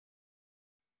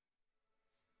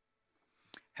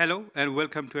Hello and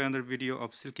welcome to another video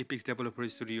of Silkypix Developer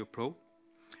Studio Pro.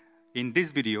 In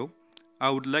this video, I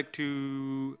would like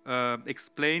to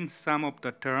explain some of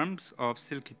the terms of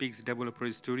Silkypix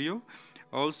Developer Studio.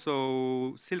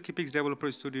 Also, Silkypix Developer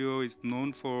Studio is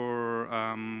known for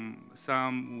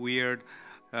some weird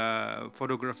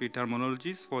photography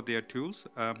terminologies for their tools.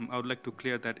 I would like to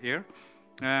clear that air.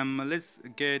 Let's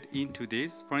get into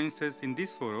this. For instance, in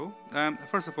this photo,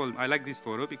 first of all, I like this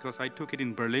photo because I took it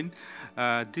in Berlin.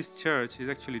 This church is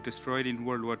actually destroyed in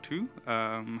World War II.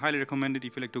 Highly recommended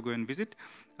if you like to go and visit.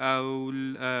 I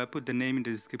will put the name in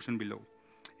the description below.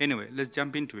 Anyway, let's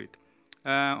jump into it.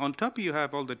 On top, you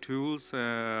have all the tools,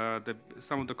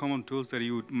 some of the common tools that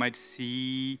you might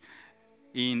see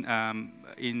in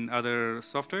other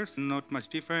softwares. Not much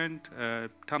different.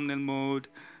 Thumbnail mode,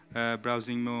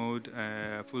 browsing mode,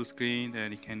 full screen,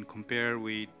 and you can compare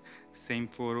with same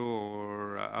photo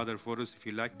or other photos if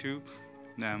you like to.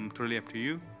 Totally up to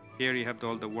you. Here you have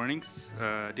all the warnings,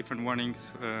 different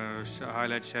warnings,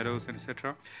 highlight, shadows,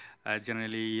 etc.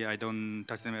 Generally, I don't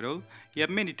touch them at all. You have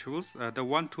many tools. The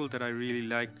one tool that I really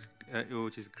like,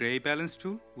 which is gray balance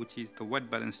tool, which is the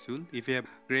white balance tool. If you have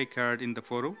gray card in the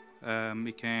photo,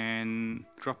 you can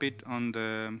drop it on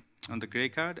the gray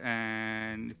card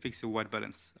and fix your white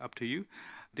balance. Up to you.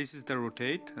 This is the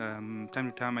rotate. Time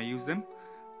to time I use them,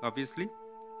 obviously.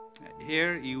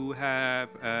 Here you have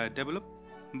a develop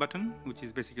button, which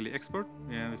is basically export.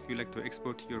 If you like to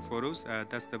export your photos,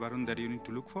 that's the button that you need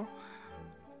to look for.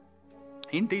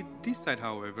 In this side,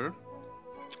 however,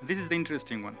 this is the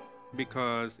interesting one,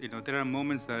 because there are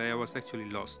moments that I was actually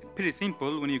lost. Pretty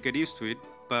simple when you get used to it,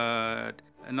 but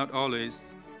not always,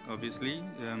 obviously,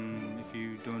 if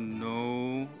you don't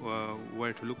know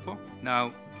where to look for.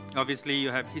 Now, obviously, you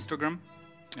have histogram.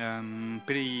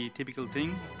 Pretty typical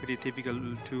thing, pretty typical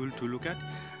tool to look at.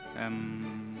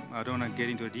 I don't want to get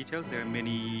into the details. There are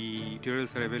many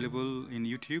tutorials that are available in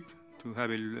YouTube to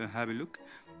have a look.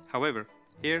 However,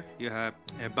 here you have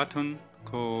a button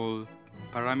called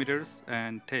parameters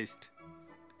and taste.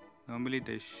 Normally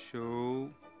they show,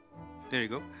 there you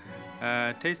go,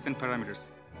 taste and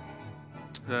parameters.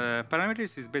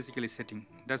 Parameters is basically setting.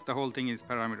 That's the whole thing, is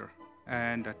parameter.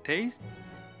 And taste,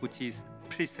 which is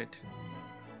preset.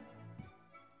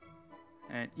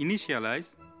 And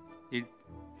initialize, it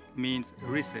means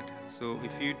reset. So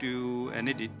if you do an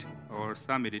edit or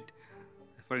some edit,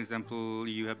 for example,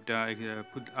 you have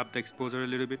put up the exposure a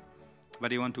little bit,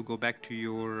 but you want to go back to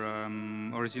your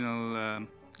original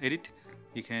edit,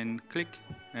 you can click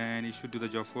and it should do the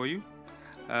job for you.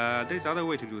 There's other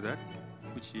way to do that,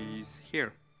 which is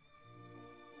here,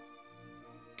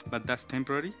 but that's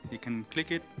temporary. You can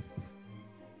click it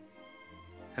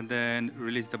and then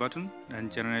release the button, and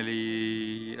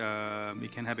generally you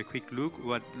can have a quick look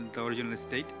what the original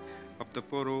state of the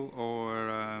photo, or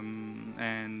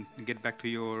and get back to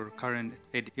your current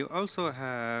edit. You also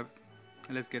have,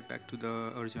 let's get back to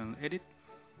the original edit,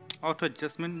 auto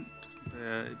adjustment.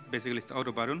 Basically it's the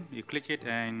auto button. You click it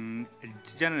and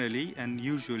generally and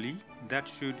usually that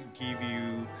should give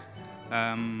you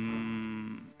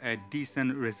a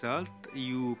decent result.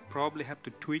 You probably have to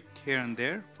tweak here and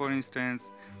there. For instance,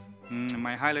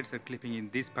 my highlights are clipping in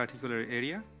this particular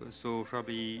area, so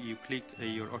probably you click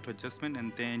your auto adjustment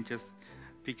and then just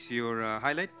fix your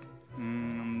highlight.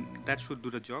 That should do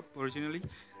the job originally.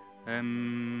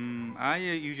 I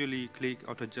usually click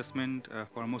auto adjustment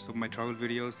for most of my travel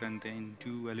videos and then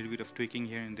do a little bit of tweaking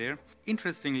here and there.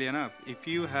 Interestingly enough, if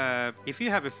you have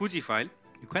a Fuji file,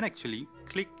 you can actually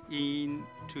click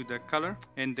into the color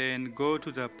and then go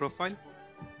to the profile,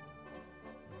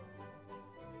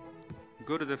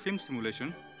 go to the film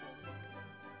simulation,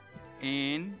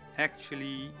 and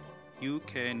actually you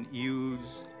can use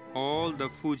all the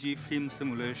Fuji film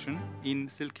simulation in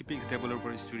Silkypix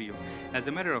Developer Studio. As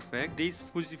a matter of fact, these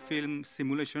Fuji film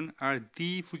simulation are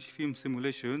the Fuji film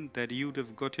simulation that you would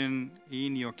have gotten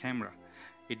in your camera.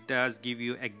 It does give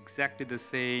you exactly the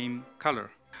same color.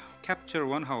 Capture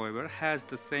One, however, has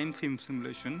the same film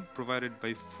simulation provided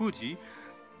by Fuji,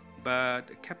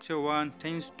 but Capture One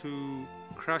tends to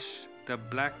crush the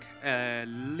black a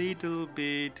little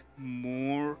bit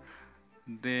more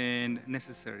than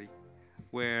necessary,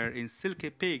 where in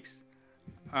Silkypix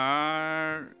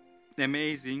are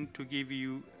amazing to give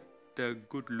you the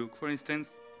good look. For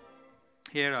instance,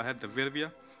 here I have the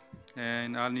Velvia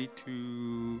and I'll need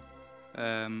to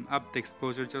up the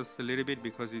exposure just a little bit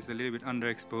because it's a little bit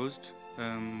underexposed,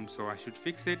 so I should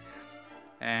fix it,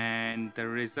 and the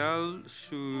result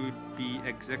should be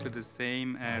exactly the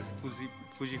same as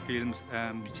Fujifilm's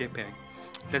JPEG.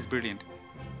 That's brilliant.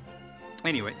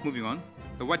 Anyway, moving on.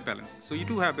 The white balance. So you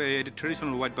do have a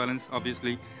traditional white balance,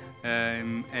 obviously.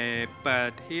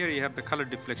 But here you have the color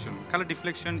deflection. Color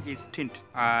deflection is tint.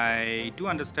 I do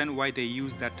understand why they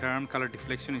use that term color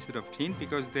deflection instead of tint,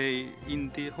 because they,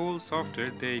 in the whole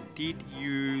software, they did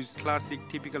use classic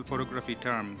typical photography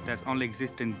term that only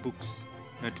exists in books.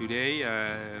 Today,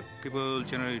 people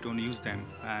generally don't use them,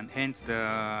 and hence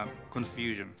the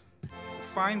confusion.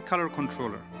 Fine color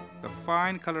controller. The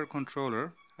fine color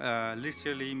controller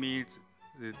literally means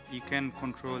that you can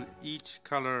control each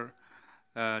color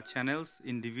channels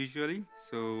individually.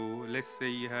 So let's say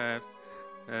you have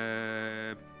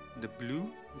the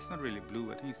blue. It's not really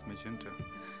blue, I think it's magenta,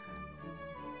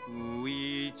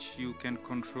 which you can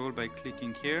control by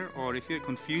clicking here. Or if you're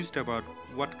confused about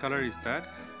what color is that,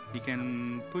 you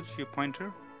can put your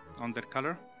pointer on that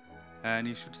color and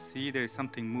you should see there is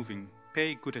something moving.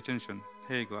 Pay good attention.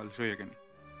 Here you go, I'll show you again.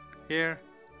 Here,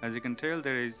 as you can tell,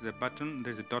 there is a button,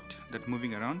 there's a dot that's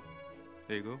moving around.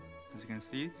 There you go, as you can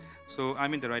see. So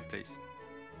I'm in the right place.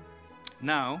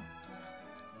 Now,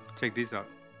 check this out.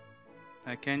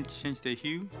 I can change the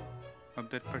hue of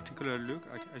that particular look.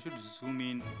 I should zoom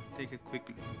in, take a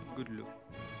good look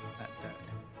at that.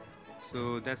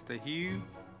 So that's the hue.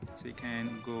 So you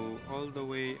can go all the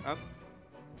way up.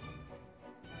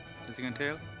 As you can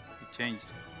tell, it changed.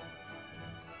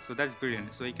 So that's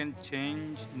brilliant. So you can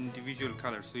change individual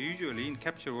colors. So usually in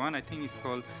Capture One, I think it's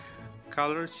called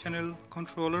Color Channel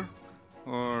Controller,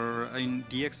 or in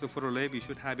DxO Photo Lab, you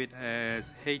should have it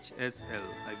as HSL,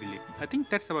 I believe. I think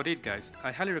that's about it, guys.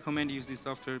 I highly recommend use this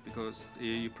software because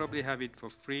you probably have it for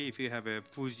free if you have a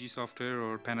Fuji software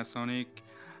or Panasonic,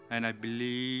 and I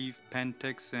believe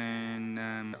Pentax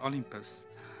and Olympus.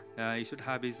 You should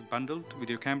have it bundled with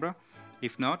your camera.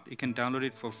 If not, you can download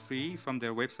it for free from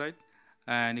their website.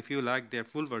 And if you like their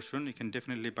full version, you can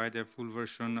definitely buy their full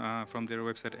version from their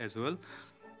website as well.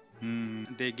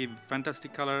 They give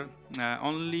fantastic color.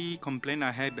 Only complaint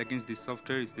I have against this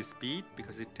software is the speed,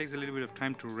 because it takes a little bit of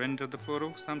time to render the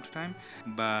photo sometimes.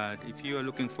 But if you are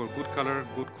looking for good color,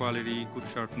 good quality, good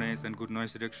sharpness, and good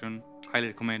noise reduction, highly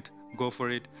recommend. Go for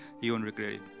it. You won't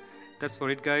regret it. That's for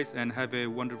it, guys, and have a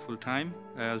wonderful time.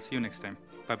 I'll see you next time.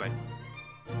 Bye-bye.